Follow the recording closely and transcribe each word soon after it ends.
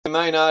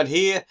Maynard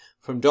here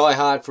from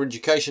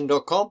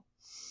diehardforeducation.com.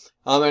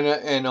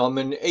 I'm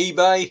in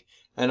eBay,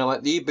 and I'm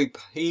at the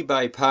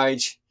eBay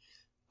page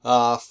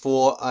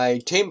for a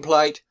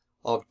template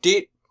of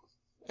debt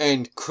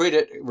and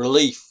credit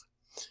relief,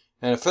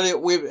 an affiliate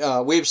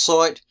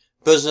website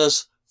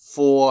business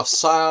for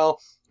sale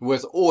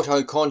with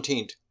auto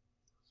content.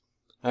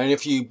 And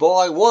if you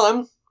buy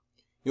one,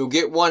 you'll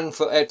get one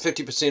at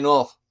 50%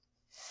 off,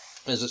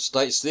 as it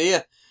states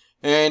there.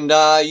 And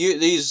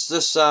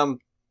this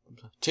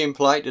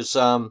template is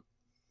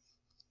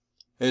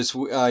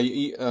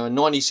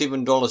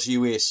 $97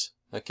 US.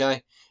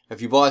 Okay,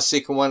 if you buy a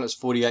second one, it's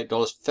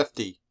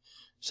 $48.50.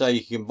 So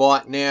you can buy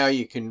it now.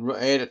 You can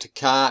add it to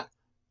cart,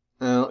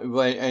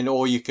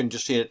 or you can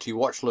just add it to your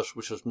watch list,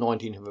 which is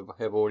 19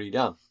 have already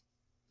done.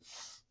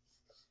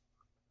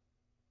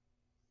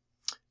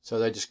 So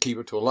they just keep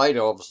it till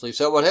later, obviously.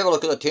 So we'll have a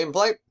look at the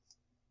template.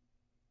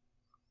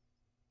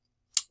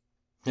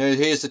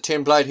 Here's the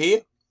template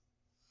here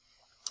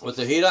with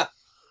the header,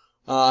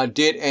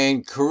 debt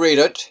and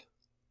credit,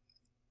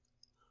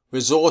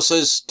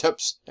 resources,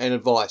 tips and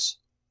advice.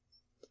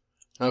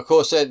 And of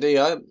course that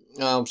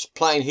it's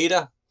plain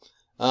header,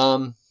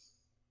 and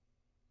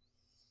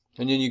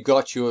then you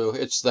got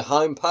it's the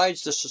home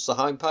page. This is the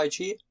home page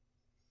here,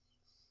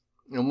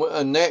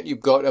 and that you've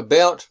got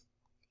about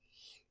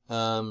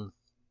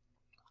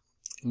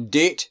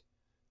debt,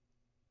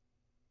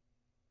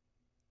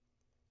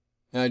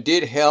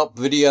 debt help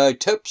video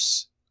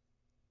tips,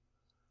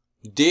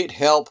 debt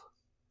help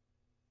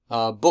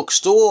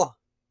bookstore,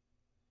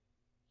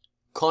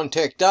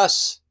 contact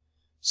us,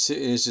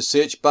 there's a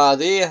search bar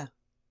there,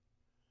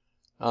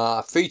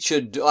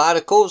 featured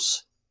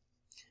articles,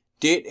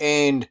 debt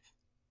and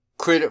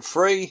credit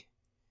free,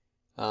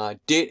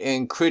 debt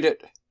and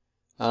credit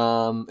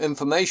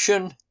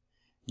information,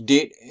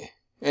 debt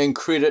and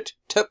credit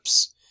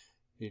tips,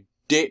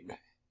 debt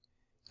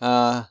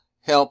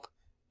help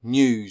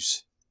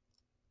news.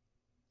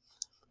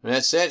 And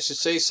that's that, you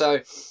see.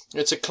 So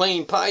it's a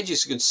clean page. You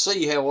can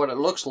see what it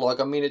looks like.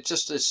 I mean,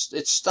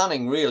 it's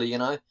stunning, really, you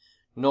know.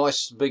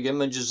 Nice big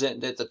images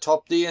at the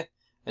top there,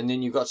 and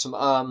then you've got some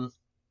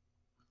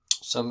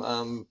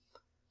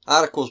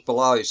articles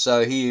below.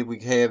 So here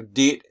we have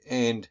debt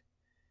and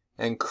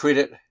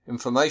credit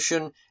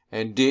information,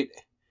 and debt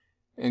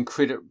and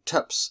credit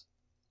tips.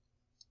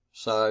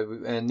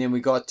 So, and then we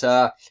got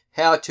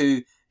how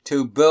to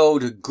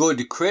build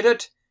good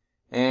credit,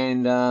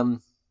 and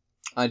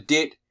a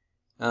debt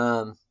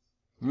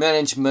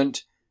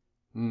management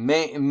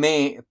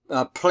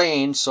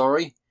plan,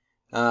 sorry,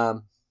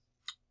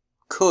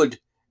 could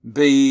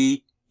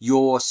be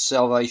your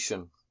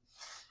salvation.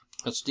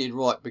 That's dead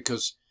right,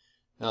 because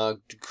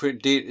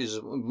credit debt is,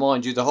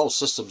 mind you, the whole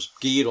system's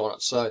geared on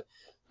it, so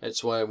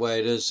that's the way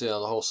it is. The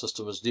whole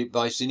system is debt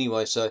based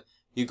anyway. So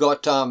you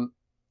got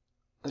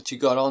that you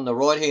got on the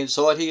right hand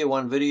side here,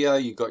 one video,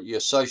 you got your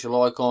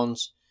social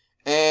icons,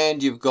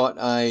 and you've got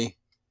a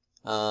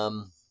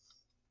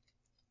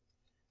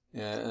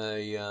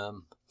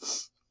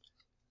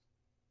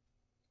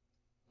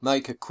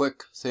make a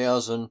quick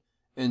 1,000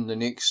 in the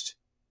next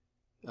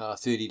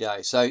 30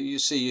 days. So you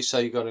see, so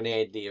you got an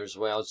ad there as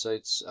well. So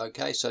it's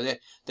okay. So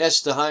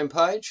that's the home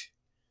page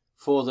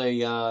for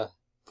the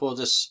for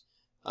this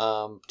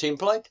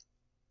template.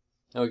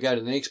 Now we go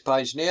to the next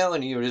page now,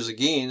 and here it is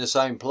again, the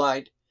same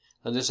plate.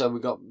 And this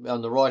we've got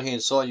on the right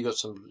hand side, you've got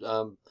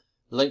some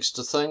links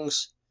to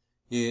things.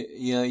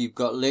 You know, you've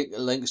got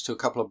links to a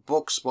couple of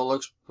books. Well,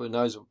 looks for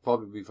those will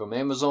probably be from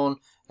Amazon,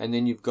 and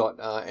then you've got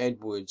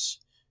AdWords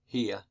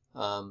here,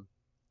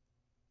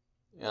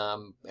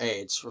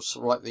 ads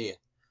right there.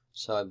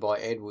 So by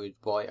AdWords,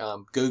 by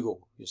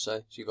Google, you see.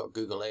 So you've got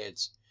Google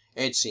Ads,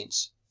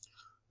 AdSense,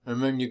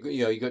 and then you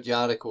got your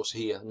articles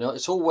here. Now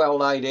it's all well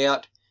laid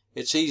out.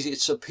 It's easy.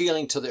 It's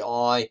appealing to the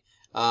eye,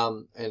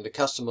 and the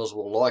customers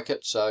will like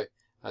it. So,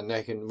 and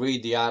they can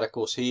read the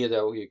articles here.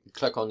 You can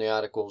click on the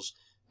articles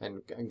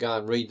and go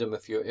and read them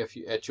if you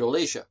at your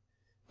leisure.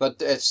 But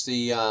that's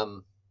the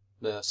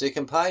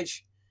second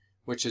page,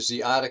 which is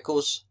the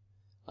articles,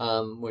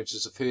 which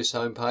is the first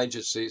home page.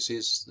 It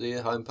says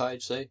there, home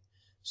page. See,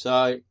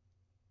 so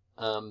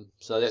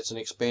that's an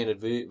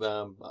expanded view,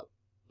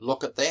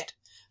 look at that.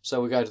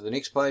 So we go to the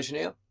next page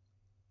now.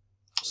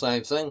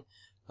 Same thing,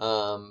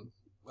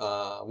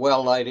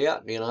 well laid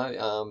out, you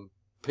know,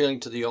 appealing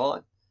to the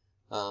eye.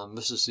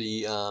 This is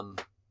the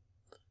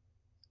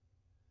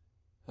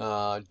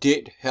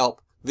debt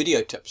help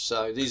video tips.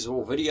 So these are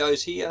all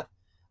videos here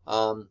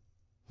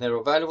that are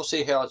available.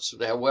 See how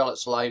well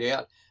it's laid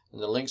out,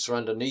 and the links are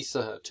underneath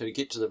to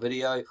get to the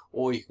video,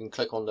 or you can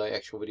click on the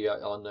actual video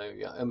on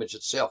the image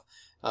itself.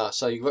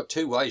 So you've got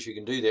two ways you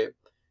can do that.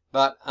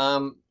 But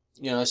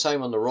you know,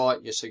 same on the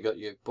right. Yes, you got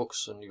your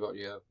books and you got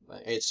your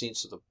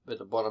AdSense at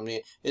the bottom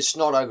there. It's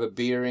not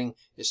overbearing.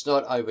 It's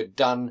not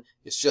overdone.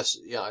 It's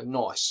just, you know,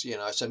 nice. You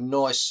know, it's a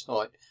nice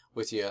site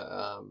with your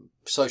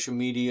social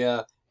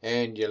media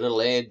and your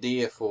little ad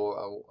there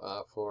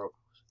for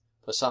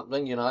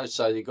something. You know,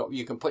 so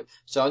you can put,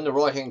 so in the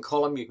right hand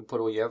column you can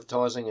put all your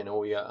advertising and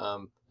all your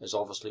is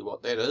obviously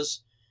what that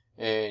is,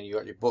 and you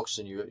got your books,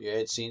 and you got your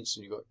AdSense,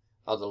 and you got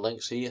other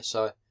links here.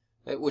 So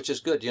which is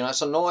good. You know,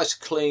 it's a nice,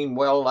 clean,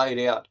 well laid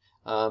out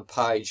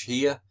page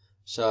here.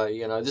 So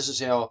you know, this is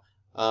how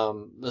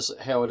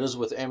it is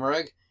with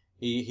Amorag.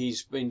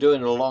 He's been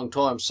doing it a long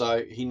time,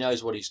 so he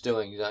knows what he's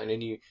doing. You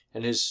know,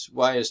 and his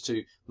way is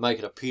to make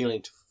it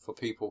appealing for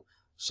people,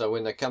 so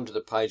when they come to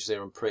the page,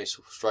 they're impressed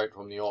straight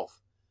from the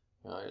off.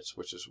 You know,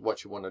 which is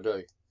what you want to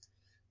do.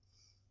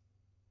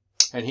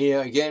 And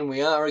here again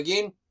we are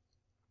again,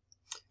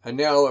 and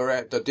now we're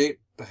at the Debt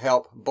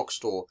Help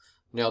bookstore.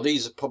 Now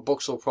these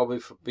books will probably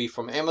be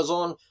from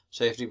Amazon,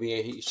 so you have to be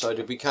you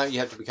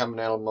have to become an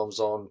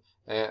Amazon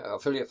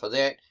affiliate for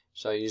that.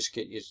 So you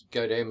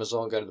go to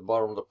Amazon, go to the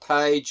bottom of the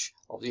page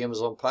of the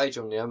Amazon page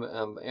on the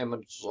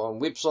Amazon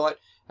website,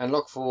 and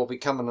look for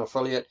Become an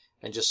Affiliate,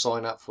 and just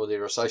sign up for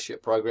their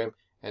associate program.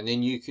 And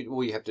then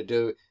all you have to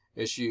do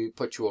is you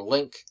put your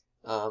link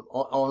on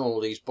all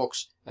these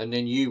books, and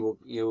then you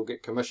will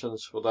get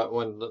commissions for that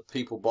when the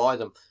people buy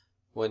them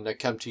when they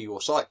come to your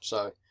site.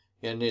 So,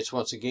 and it's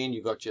once again,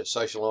 you've got your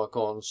social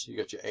icons, you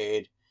got your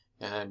ad,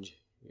 and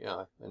you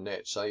know, and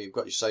that. So you've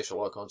got your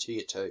social icons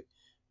here too.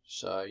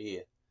 So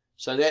yeah,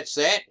 so that's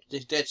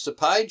the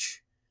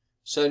page.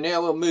 So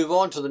now we'll move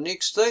on to the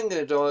next thing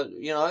that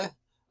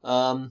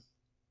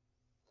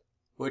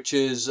which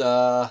is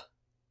we're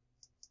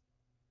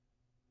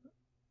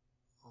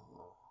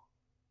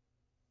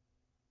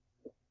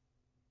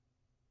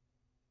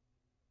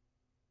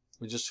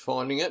just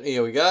finding it.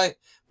 Here we go.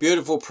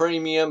 Beautiful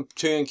premium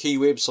turnkey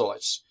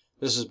websites.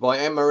 This is by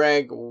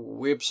Amorag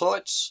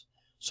Websites.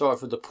 Sorry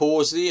for the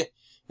pause there.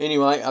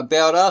 Anyway,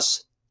 about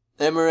us.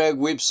 Amorag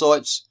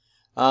Websites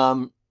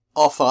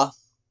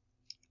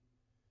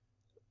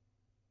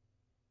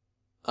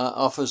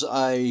offers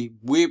a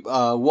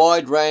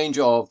wide range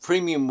of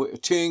premium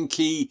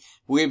turnkey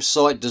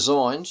website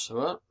designs.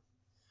 Right?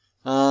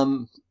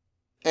 Our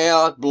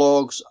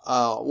blogs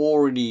are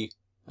already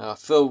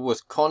filled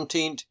with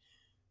content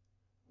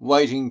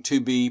waiting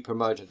to be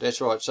promoted. That's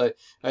right. So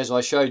as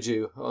I showed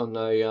you on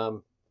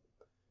the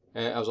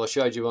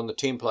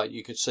template,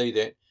 you could see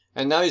that.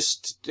 And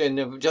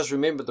just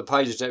remember, the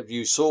pages that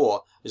you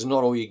saw is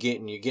not all you're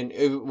getting.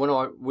 When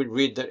I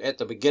read that at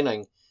the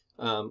beginning,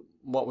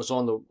 what was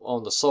on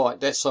the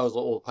site, that shows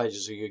all the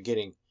pages that you're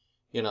getting.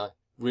 You know,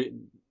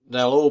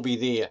 they'll all be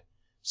there.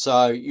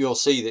 So you'll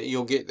see that,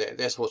 you'll get that.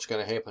 That's what's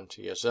going to happen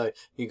to you. So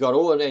you got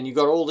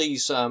all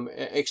these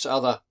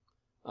other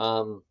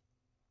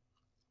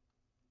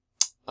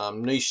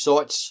niche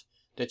sites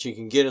that you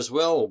can get as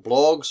well, or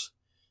blogs,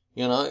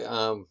 you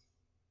know,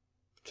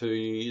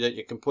 that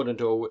you can put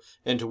into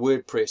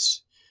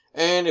WordPress.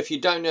 And if you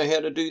don't know how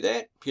to do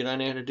that, if you don't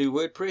know how to do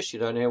WordPress, you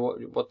don't know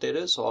what that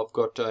is, I've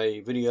got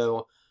a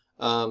video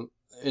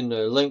in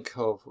the link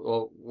of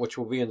which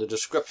will be in the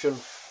description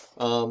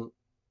of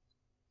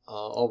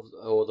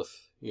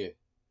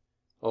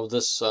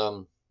this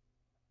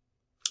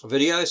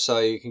video, so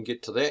you can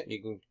get to that.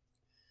 You can,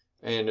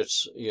 and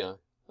it's yeah,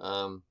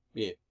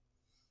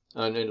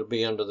 and it'll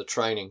be under the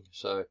training,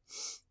 so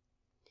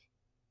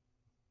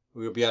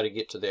we'll be able to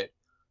get to that,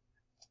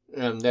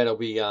 and that'll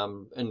be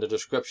in the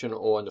description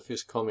or in the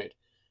first comment.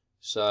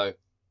 So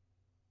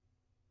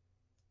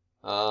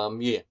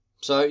yeah,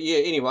 so yeah,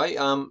 anyway,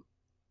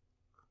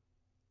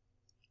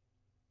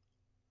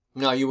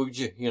 no, you'll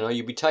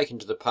be taken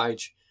to the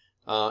page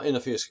in the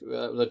first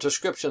the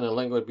description, and the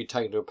link would be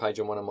taken to a page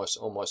on my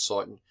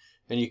site,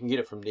 and you can get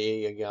it from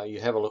there. You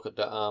have a look at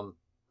the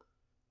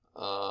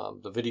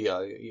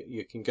video.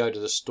 You can go to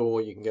the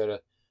store, you can go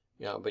to,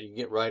 but you can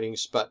get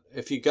ratings. But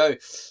if you go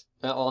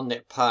on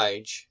that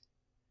page,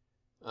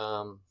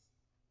 oh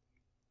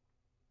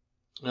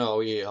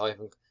yeah, I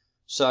haven't.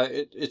 So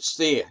it's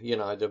there,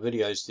 the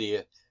video's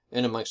there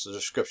in amongst the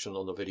description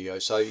of the video.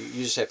 So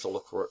you just have to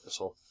look for it. That's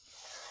all.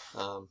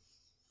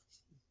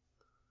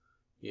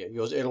 Yeah,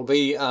 it'll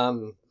be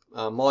my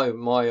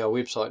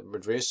website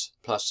address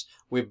plus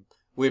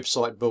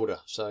website builder.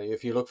 So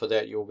if you look for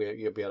that, you'll be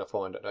able to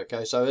find it.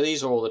 Okay, so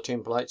these are all the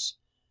templates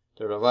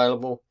that are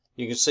available.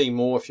 You can see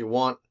more if you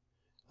want.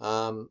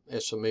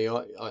 As for me,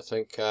 I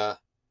think I'll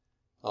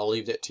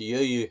leave that to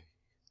you.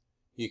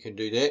 You can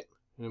do that,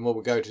 and then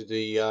we'll go to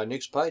the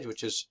next page,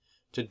 which is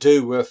to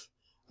do with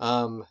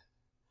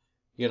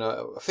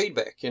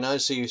feedback.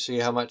 See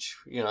how much,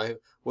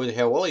 with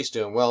how well he's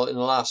doing. Well, in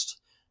the last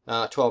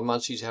 12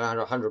 months, he's had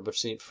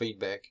 100%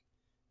 feedback.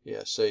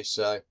 Yeah, see,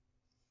 so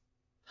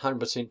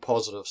 100%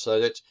 positive.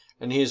 So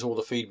and here's all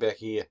the feedback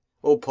here,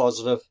 all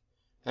positive.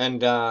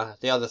 And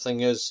the other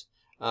thing is,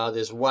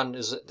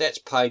 that's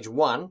page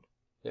 1,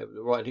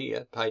 right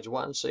here, page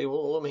 1. See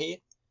all of them here.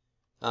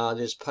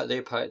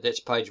 That's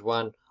page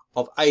 1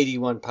 of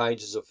 81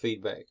 pages of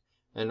feedback,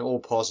 and all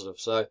positive.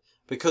 So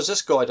because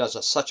this guy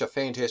does such a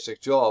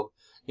fantastic job,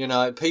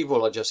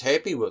 people are just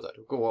happy with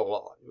it.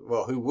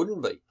 Well, who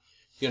wouldn't be?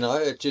 He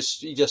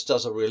just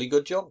does a really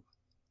good job.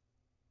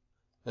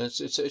 And it's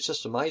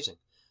just amazing.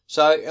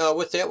 So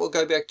with that, we'll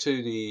go back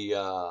to the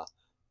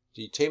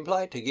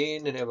template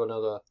again and have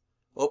another.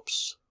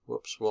 Whoops,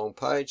 wrong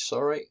page.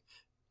 Sorry,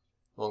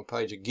 wrong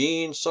page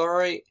again.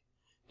 Sorry.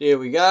 there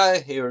we go.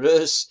 Here it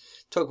is.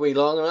 Took me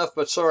long enough,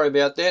 but sorry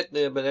about that.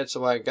 But that's the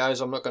way it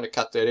goes. I'm not going to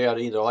cut that out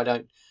either. I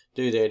don't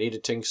do that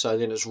editing, so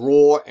then it's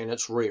raw and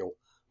it's real,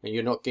 and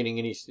you're not getting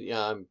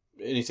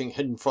anything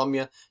hidden from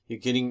you. You're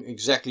getting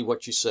exactly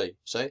what you see.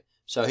 See?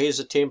 So here's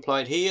a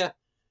template here,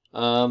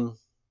 and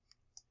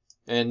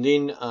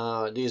then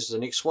there's the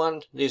next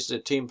one. There's the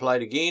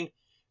template again,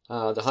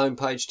 the home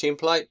page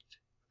template.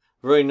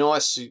 Very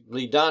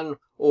nicely done,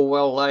 all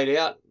well laid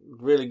out,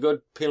 really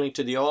good, appealing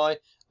to the eye.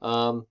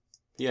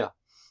 Yeah.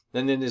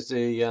 And then there's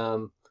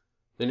the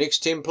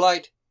next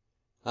template,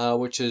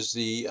 which is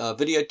the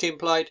video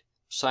template.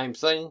 Same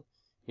thing,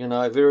 you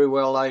know, very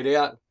well laid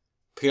out,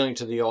 appealing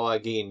to the eye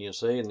again, you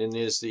see. And then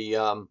there's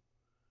the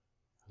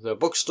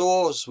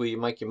bookstores where you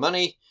make your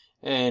money,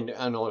 and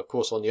of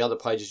course on the other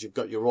pages you've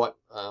got your right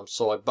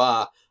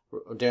sidebar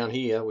down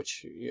here,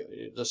 which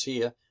this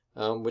here,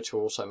 which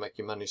will also make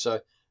you money.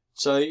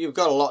 So you've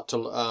got a lot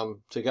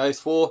to go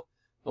for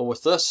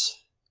with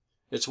this.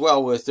 It's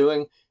well worth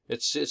doing.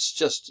 It's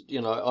just,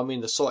 you know, I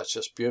mean, the site's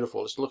just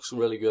beautiful. It looks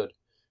really good.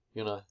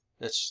 You know,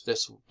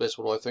 that's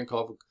what I think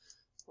of.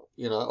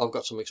 You know, I've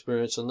got some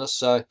experience in this.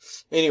 So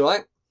anyway,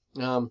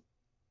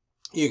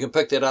 you can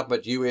pick that up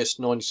at US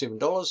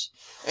 $97.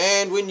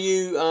 And when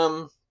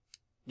you,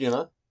 you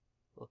know,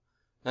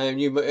 and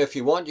if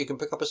you want, you can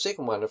pick up a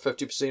second one at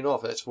 50%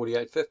 off. That's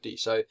 $48.50.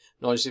 So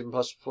 97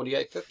 plus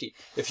 $48.50.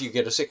 If you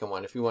get a second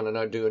one, if you want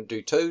to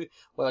do two,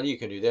 well, you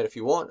can do that if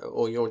you want,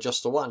 or you're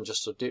just the one,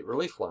 just a debt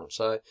relief one.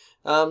 So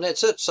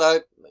that's it. So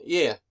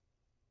yeah,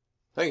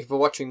 thank you for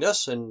watching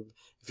this. And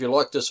if you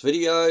like this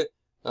video,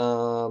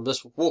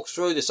 this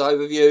walkthrough, this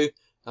overview,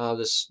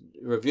 this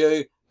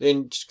review,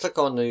 then just click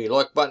on the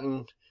like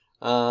button.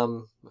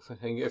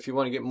 If you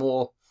want to get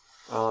more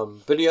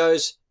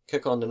videos,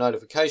 click on the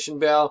notification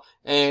bell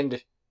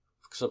and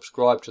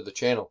subscribe to the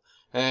channel.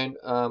 And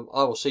I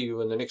will see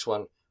you in the next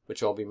one,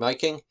 which I'll be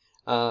making.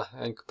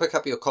 And pick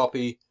up your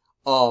copy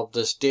of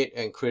this debt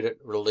and credit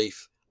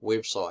relief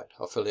website,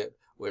 affiliate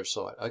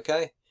website,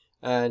 okay?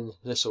 And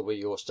this will be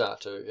your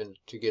start to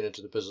get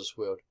into the business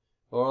world.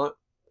 All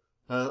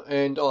right.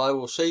 And I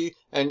will see,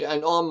 and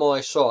on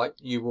my site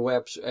you will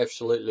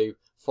absolutely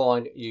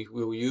find you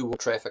will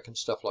traffic and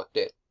stuff like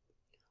that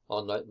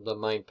on the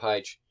main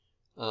page,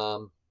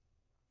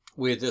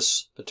 where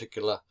this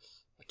particular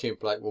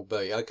template will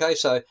be. Okay,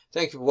 so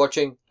thank you for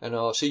watching, and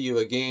I'll see you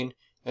again,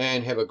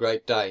 and have a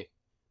great day.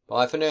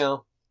 Bye for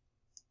now.